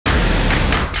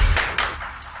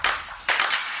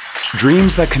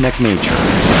Dreams that connect nature,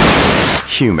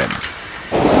 human,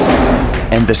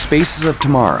 and the spaces of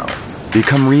tomorrow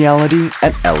become reality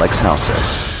at LX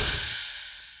Hausys.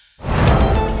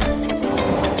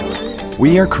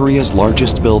 We are Korea's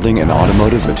largest building and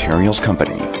automotive materials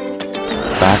company,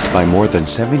 backed by more than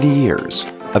 70 years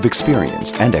of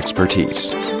experience and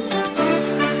expertise.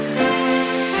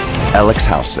 LX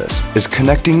Hausys is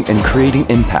connecting and creating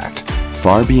impact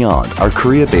far beyond our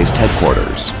Korea-based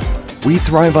headquarters. We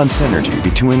thrive on synergy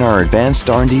between our advanced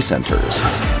R&D centers,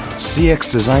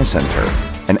 CX Design Center,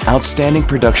 and outstanding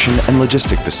production and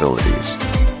logistic facilities.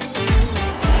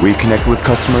 We connect with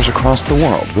customers across the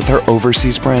world with our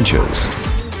overseas branches,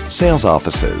 sales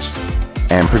offices,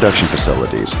 and production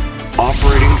facilities,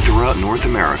 operating throughout North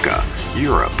America,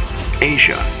 Europe,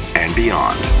 Asia, and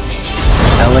beyond.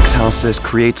 LX Hausys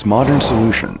creates modern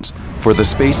solutions for the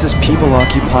spaces people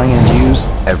occupy and use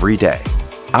every day.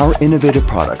 Our innovative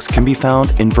products can be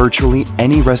found in virtually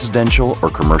any residential or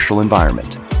commercial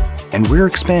environment, and we're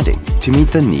expanding to meet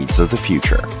the needs of the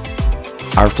future.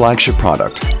 Our flagship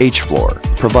product, H-Floor,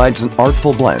 provides an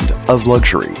artful blend of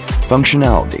luxury,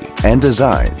 functionality, and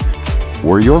design,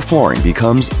 where your flooring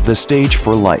becomes the stage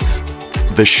for life.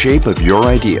 The shape of your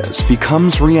ideas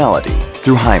becomes reality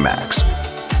through HyMax,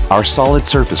 our solid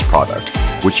surface product,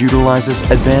 which utilizes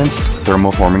advanced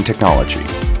thermoforming technology.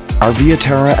 Our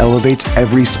Viaterra elevates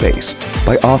every space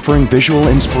by offering visual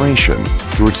inspiration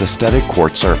through its aesthetic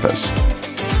quartz surface.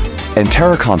 And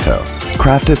Terracanto,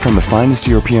 crafted from the finest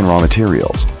European raw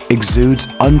materials, exudes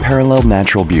unparalleled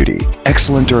natural beauty,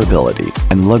 excellent durability,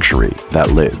 and luxury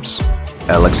that lives.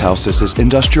 LX Hausys'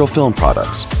 industrial film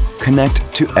products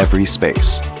connect to every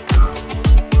space.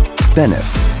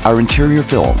 Benef, our interior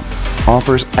film,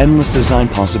 offers endless design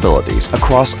possibilities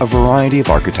across a variety of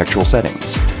architectural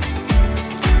settings.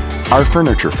 Our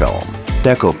furniture film,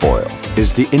 Decofoil,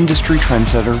 is the industry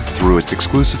trendsetter through its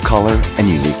exclusive color and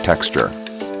unique texture.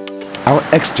 Our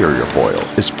exterior foil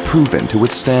is proven to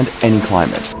withstand any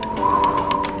climate,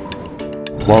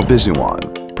 while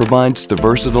Visuan provides the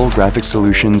versatile graphic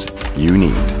solutions you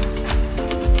need.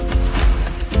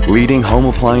 Leading home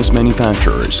appliance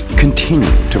manufacturers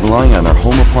continue to rely on our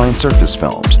home appliance surface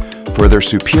films for their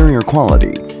superior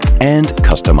quality and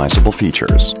customizable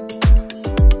features.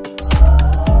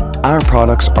 Our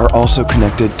products are also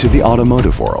connected to the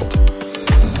automotive world.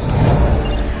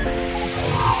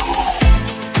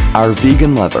 Our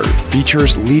vegan leather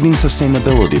features leading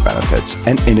sustainability benefits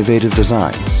and innovative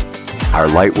designs. Our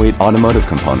lightweight automotive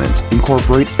components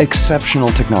incorporate exceptional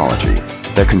technology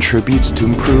that contributes to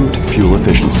improved fuel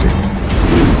efficiency.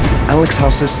 LX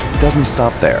Hausys doesn't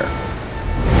stop there.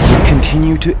 We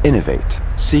continue to innovate,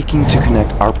 seeking to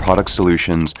connect our product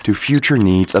solutions to future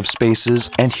needs of spaces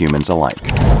and humans alike.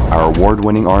 Our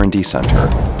award-winning R&D center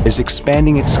is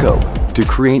expanding its scope to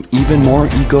create even more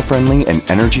eco-friendly and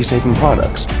energy-saving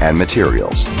products and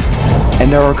materials.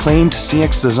 And our acclaimed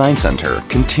CX Design Center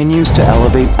continues to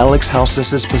elevate LX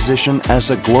Hausys' position as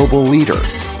a global leader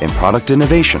in product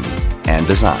innovation and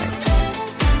design.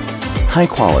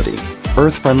 High-quality,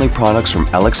 earth-friendly products from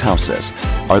LX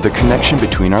Hausys are the connection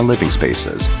between our living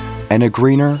spaces and a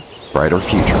greener, brighter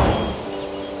future.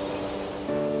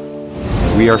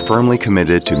 We are firmly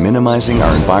committed to minimizing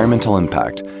our environmental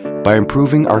impact by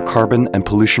improving our carbon and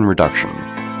pollution reduction,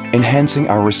 enhancing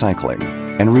our recycling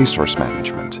and resource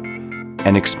management,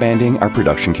 and expanding our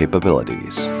production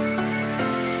capabilities.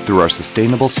 Through our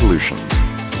sustainable solutions,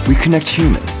 we connect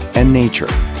human and nature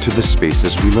to the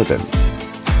spaces we live in.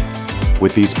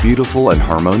 With these beautiful and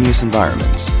harmonious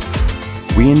environments,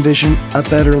 we envision a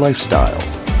better lifestyle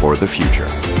for the future.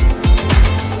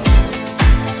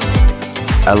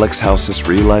 LX Hausys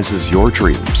realizes your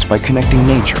dreams by connecting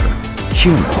nature,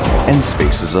 human, and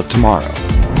spaces of tomorrow.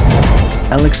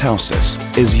 LX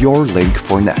Hausys is your link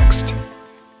for next.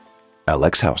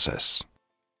 LX Hausys.